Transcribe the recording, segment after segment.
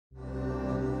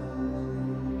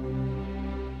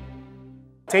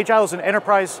Tegile is an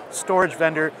enterprise storage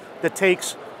vendor that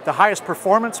takes the highest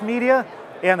performance media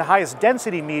and the highest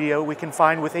density media we can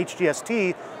find with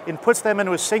HGST and puts them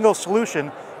into a single solution,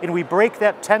 and we break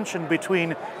that tension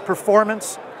between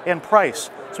performance and price.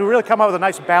 So we really come out with a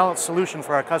nice balanced solution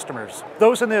for our customers.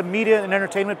 Those in the media and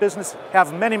entertainment business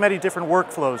have many, many different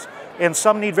workflows, and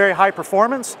some need very high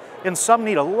performance and some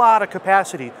need a lot of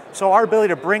capacity. So our ability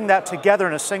to bring that together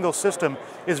in a single system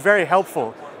is very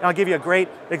helpful. And I'll give you a great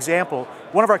example.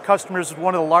 One of our customers is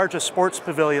one of the largest sports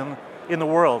pavilions in the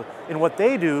world. And what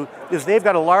they do is they've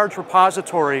got a large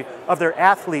repository of their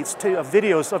athletes, of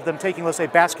videos of them taking, let's say,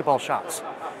 basketball shots.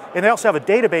 And they also have a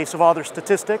database of all their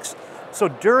statistics. So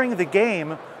during the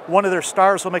game, one of their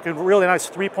stars will make a really nice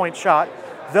three-point shot.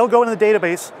 They'll go into the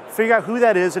database, figure out who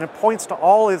that is, and it points to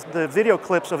all of the video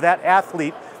clips of that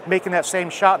athlete making that same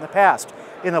shot in the past.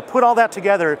 And they'll put all that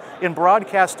together and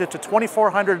broadcast it to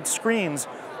 2,400 screens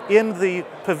in the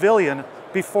pavilion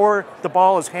before the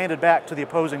ball is handed back to the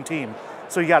opposing team.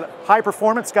 So you got high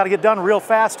performance, got to get done real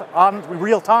fast on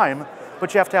real time,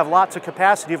 but you have to have lots of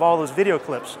capacity of all those video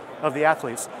clips of the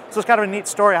athletes. So it's kind of a neat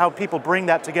story how people bring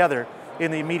that together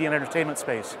in the media and entertainment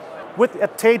space.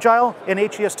 At Tegile and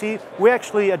HGST, we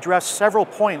actually address several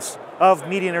points of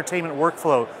media and entertainment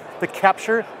workflow. The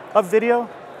capture of video,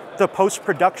 the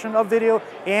post-production of video,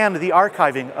 and the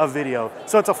archiving of video.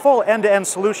 So it's a full end-to-end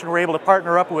solution we're able to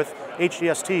partner up with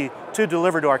HGST to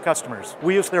deliver to our customers.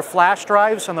 We use their flash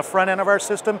drives on the front end of our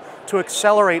system to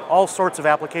accelerate all sorts of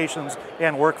applications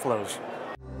and workflows.